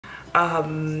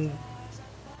I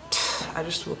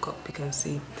just woke up, you can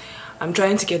see. I'm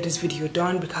trying to get this video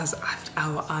done because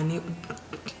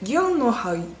y'all know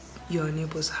how your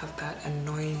neighbors have that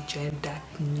annoying gen that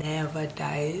never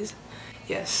dies.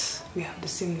 Yes, we have the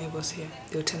same neighbors here.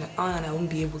 They'll turn it on and I won't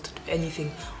be able to do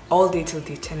anything all day till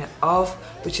they turn it off,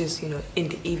 which is, you know, in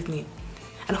the evening.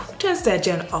 And who turns their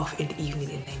gen off in the evening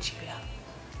in Nigeria?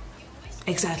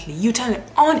 Exactly, you turn it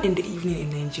on in the evening in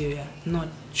Nigeria, not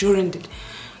during the...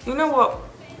 You know what?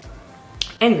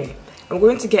 Anyway, I'm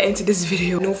going to get into this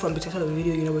video. You know, from the title of the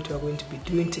video, you know what we are going to be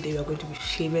doing today. We are going to be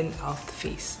shaving off the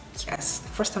face. Yes, the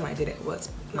first time I did it was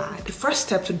mad. The first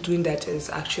step to doing that is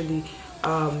actually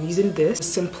using this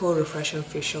simple refreshing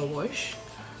facial wash.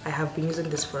 I have been using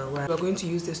this for a while. We're going to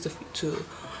use this to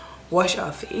wash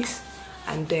our face,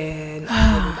 and then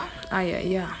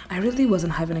yeah, I really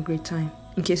wasn't having a great time,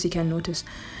 in case you can notice,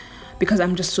 because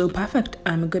I'm just so perfect.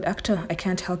 I'm a good actor, I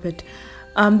can't help it.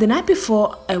 The night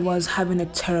before, I was having a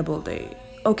terrible day.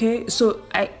 Okay, so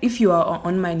if you are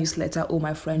on my newsletter or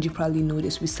my friend, you probably know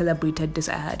this. We celebrated this.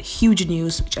 I had huge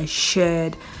news which I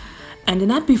shared, and the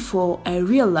night before I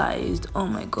realized, oh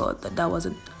my god, that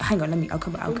wasn't... Hang on, I'll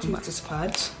come back. This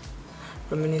pad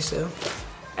from Miniso,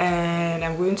 and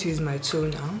I'm going to use my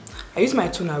toner. I use my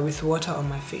toner with water on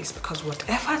my face because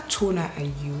whatever toner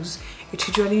I use, it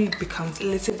usually becomes a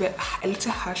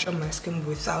little harsh on my skin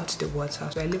without the water.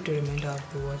 So I leave the remainder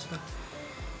of the water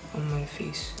on my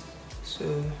face. So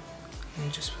I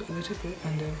just put a little bit,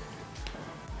 and then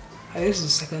this is the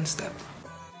second step.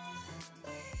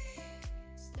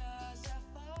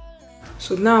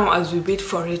 So now, as we wait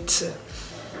for it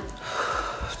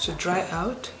to dry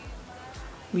out,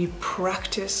 we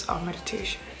practice our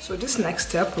meditation. So this next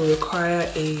step will require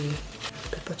a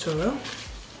paper towel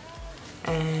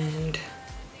and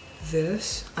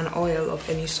this, an oil of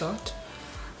any sort,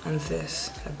 and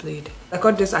this, a blade. I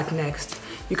got this at Next.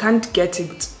 You can't get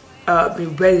it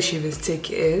where the shaving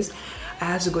stick is. I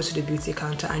had to go to the beauty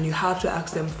counter, and you have to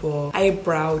ask them for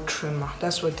eyebrow trimmer.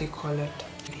 That's what they call it.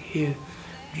 Here,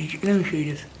 let me show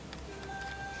you this.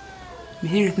 You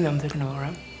see the thing I'm talking about,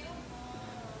 right?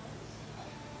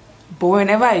 But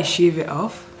whenever I shave it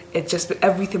off, it just,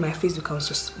 everything, my face becomes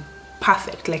just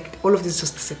perfect. Like all of this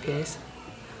just disappears.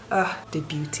 The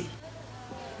beauty.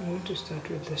 I'm going to start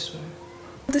with this one.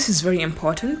 This is very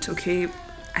important, okay?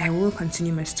 I will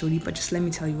continue my story, but just let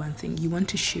me tell you one thing. You want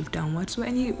to shave downwards, so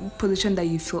any position that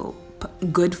you feel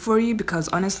good for you, because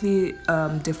honestly,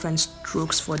 different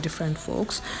strokes for different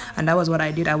folks, and that was what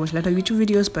I did. I watched a lot of YouTube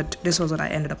videos, but this was what I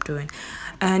ended up doing.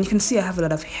 And you can see I have a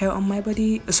lot of hair on my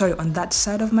body, sorry, on that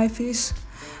side of my face.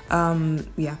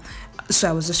 Yeah, so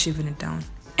I was just shaving it down.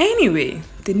 Anyway,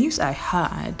 the news I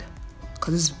had,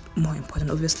 because this is more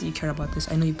important, obviously you care about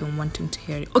this, I know you've been wanting to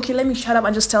hear it. Okay, let me shut up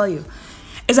and just tell you,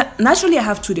 is that naturally I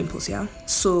have 2 dimples, yeah?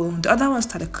 So the other one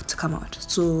started to come out,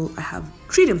 so I have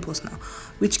 3 dimples now,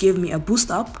 which gave me a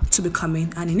boost up to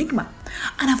becoming an enigma.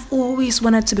 And I've always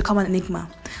wanted to become an enigma,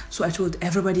 so I told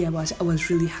everybody about it. I was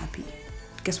really happy.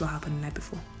 Guess what happened the night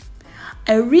before?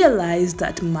 I realized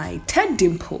that my 3rd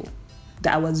dimple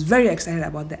that I was very excited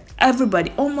about, that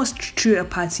everybody almost threw a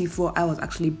party for, I was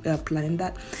actually planning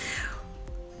that,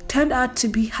 turned out to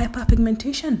be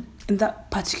hyperpigmentation in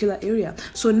that particular area.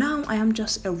 So now I am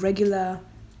just a regular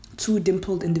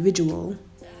 2-dimpled individual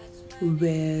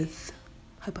with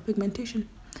hyperpigmentation.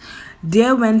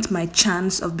 There went my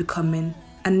chance of becoming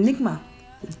an enigma,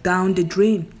 down the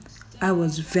drain. I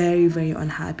was very, very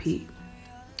unhappy.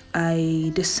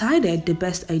 I decided the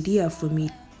best idea for me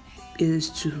is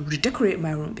to redecorate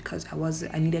my room, because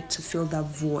I needed to fill that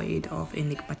void of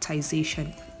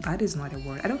enigmatization. That is not a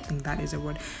word. I don't think that is a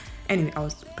word. Anyway, I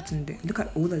was putting there. Look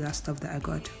at all of that stuff that I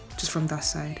got just from that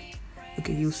side.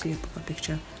 Okay, you'll see a proper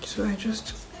picture. So I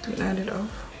just glide it off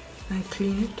and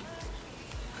clean it,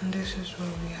 and this is what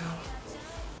we have.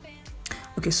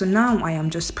 Okay, so now I am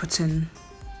just putting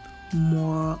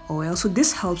more oil. So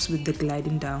this helps with the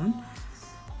gliding down.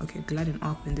 Okay, gliding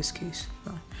up in this case.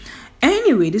 Well,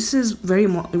 anyway, this is very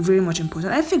much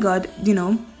important. I figured, you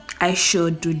know, I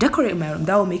should decorate my room.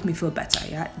 That will make me feel better,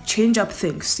 yeah? Change up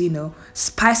things, you know,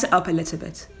 spice it up a little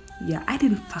bit. Yeah, I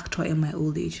didn't factor in my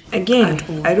old age. Again,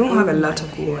 I don't have a lot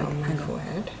of hair on my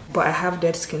forehead, but I have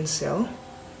dead skin cell.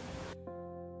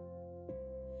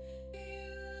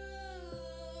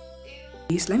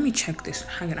 Let me check this.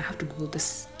 Hang on, I have to Google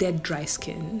this. Dead dry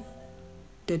skin.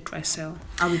 Dead dry cell.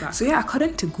 I'll be back. So yeah,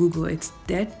 according to Google, it's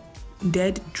dead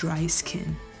dry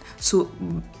skin. So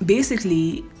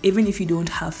basically, even if you don't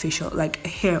have facial like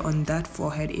hair on that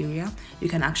forehead area, you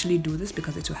can actually do this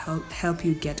because it will help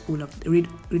you get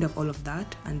rid of all of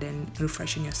that and then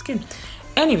refreshing your skin.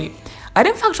 Anyway, I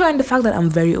didn't factor in the fact that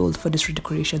I'm very old for this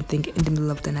redecoration thing in the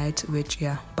middle of the night, which,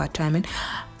 yeah, bad timing.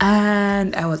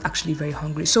 And I was actually very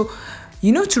hungry. So,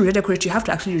 you know, to redecorate, you have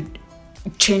to actually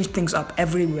change things up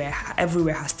everywhere.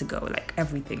 Everywhere has to go, like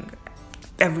everything.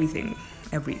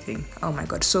 Oh my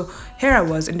god. So here I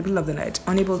was in the middle of the night,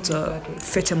 unable to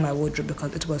fit in my wardrobe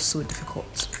because it was so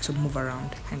difficult to move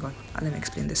around. Hang on, let me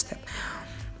explain this step.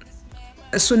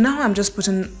 So now I'm just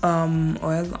putting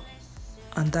oil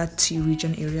on that T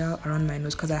region area around my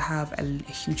nose because I have a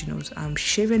huge nose. I'm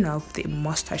shaving off the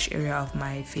mustache area of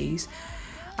my face.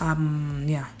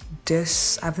 Yeah,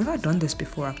 this, I've never done this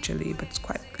before actually, but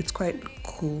it's quite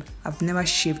cool. I've never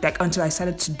shaved, like, until I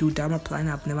started to do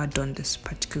dermaplaning. I've never done this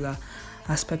particular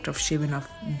aspect of shaving off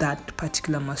that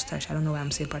particular mustache. I don't know why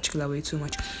I'm saying particular way too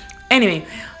much. Anyway,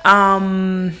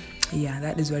 yeah,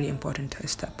 that is very important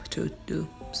step to do.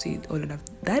 See, all of that,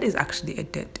 that is actually a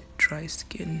dead dry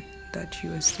skin that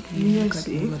you are seeing. Yes,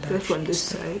 see, that's on this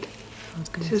side.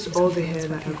 This is all the hair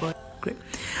that I got. Great.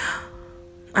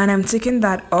 And I'm taking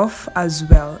that off as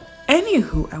well.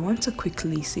 Anywho, I want to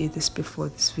quickly say this before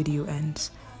this video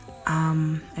ends.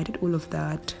 I did all of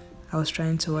that. I was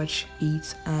trying to watch,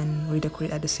 eat, and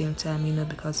redecorate at the same time, you know,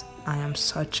 because I am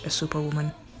such a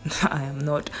superwoman. I am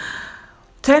not.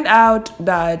 Turned out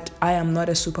that I am not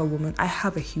a superwoman. I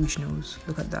have a huge nose.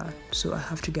 Look at that. So I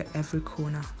have to get every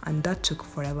corner, and that took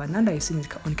forever. Now that I've seen it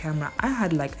on camera, I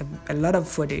had like a lot of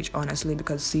footage, honestly,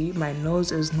 because see, my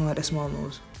nose is not a small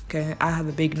nose. Okay, I have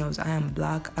a big nose. I am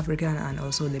black, African, and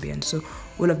also Libyan. So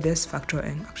all of this factor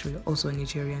in, actually also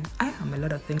Nigerian. I am a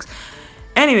lot of things.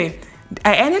 Anyway,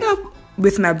 I ended up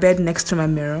with my bed next to my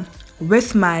mirror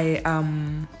with my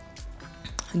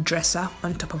dresser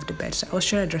on top of the bed. So I was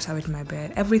sharing a dresser with my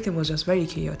bed. Everything was just very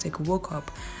chaotic. Woke up,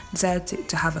 decided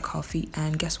to have a coffee,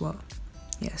 and guess what?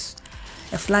 Yes,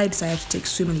 a fly decided to take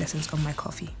swimming lessons on my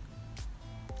coffee.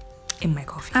 In my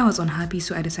coffee. I was unhappy,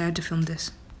 so I decided to film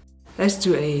this. Let's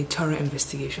do a thorough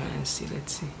investigation and see.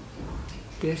 Let's see.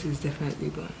 This is definitely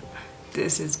gone.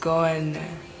 This is gone.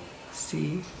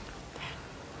 See.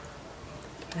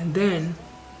 And then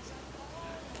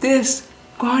this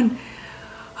gone.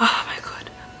 Oh my god.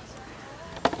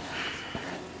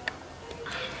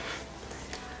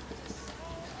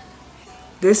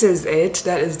 This is it.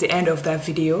 That is the end of that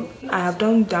video. I have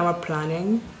done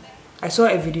dermaplaning. I saw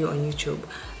a video on YouTube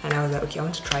and I was like, okay, I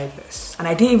want to try this. And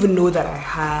I didn't even know that I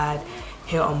had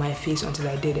hair on my face until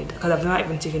I did it, because I've not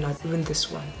even taken out even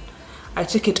this one. I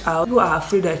took it out. People are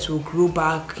afraid that it will grow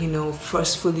back, you know,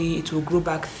 forcefully. It will grow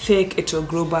back thick. It will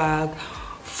grow back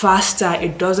faster.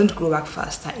 It doesn't grow back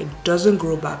faster. It doesn't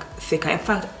grow back thicker. In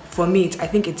fact, for me, I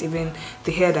think it's even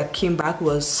the hair that came back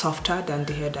was softer than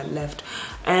the hair that left.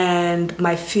 And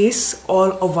my face,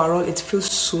 all overall, it feels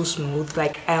so smooth.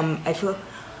 Like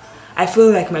I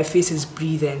feel like my face is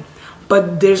breathing.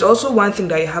 But there's also one thing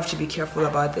that you have to be careful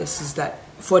about this, is that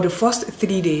for the first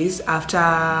 3 days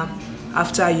after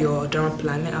your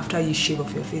dermaplaning, after you shave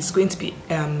off your face, it's going to be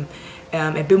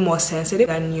a bit more sensitive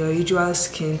than your usual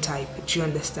skin type. Do you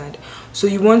understand? So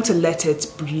you want to let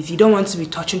it breathe. You don't want to be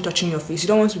touching your face. You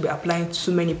don't want to be applying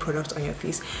too many products on your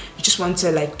face. You just want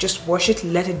to like just wash it,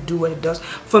 let it do what it does.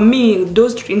 For me,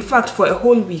 in fact, for a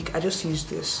whole week, I just use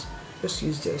this. Just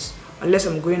use this. Unless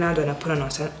I'm going out and I put on a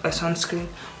sunscreen,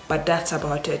 but that's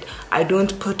about it. I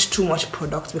don't put too much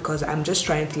product because I'm just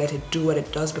trying to let it do what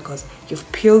it does, because you've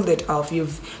peeled it off.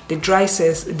 The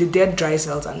dead dry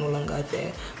cells are no longer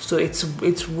there. So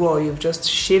it's raw. You've just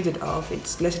shaved it off.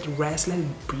 Let it rest, let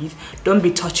it breathe. Don't be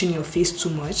touching your face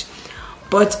too much.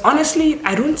 But honestly,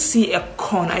 I don't see a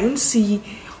con. I don't see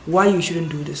why you shouldn't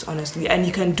do this, honestly. And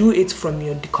you can do it from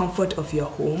the comfort of your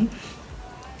home.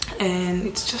 And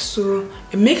it's just so,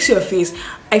 it makes your face,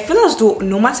 I feel as though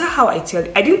no matter how I tell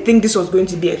you, I didn't think this was going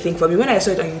to be a thing for me. When I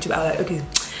saw it on YouTube, I was like, okay,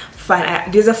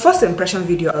 fine. There's a first impression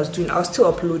video I was doing. I'll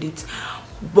still upload it.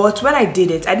 But when I did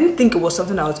it, I didn't think it was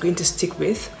something I was going to stick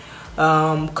with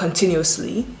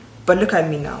continuously. But look at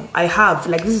me now. I have,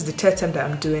 like, this is the third time that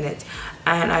I'm doing it.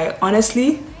 And I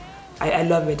honestly, I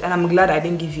love it. And I'm glad I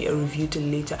didn't give you a review till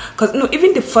later. Because no,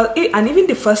 even the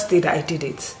first day that I did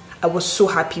it, I was so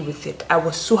happy with it. I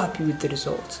was so happy with the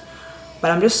results.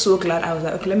 But I'm just so glad. I was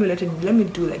like, okay, let me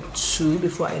do like 2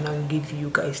 before I now give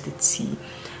you guys the tea.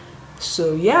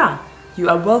 So yeah, you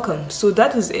are welcome. So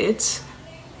that is it.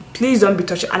 Please don't be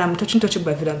touching, and I'm touching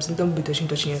by video. I'm saying don't be touching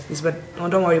your face. But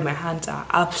don't worry, my hands are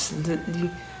absolutely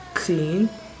clean.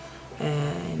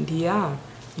 And yeah,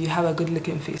 you have a good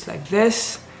looking face like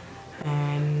this.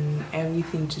 and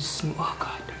everything just smooth. Oh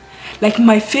god, like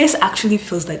my face actually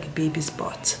feels like a baby's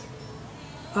butt.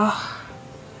 Oh,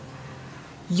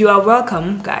 you are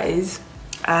welcome, guys.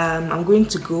 I'm going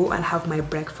to go and have my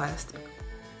breakfast.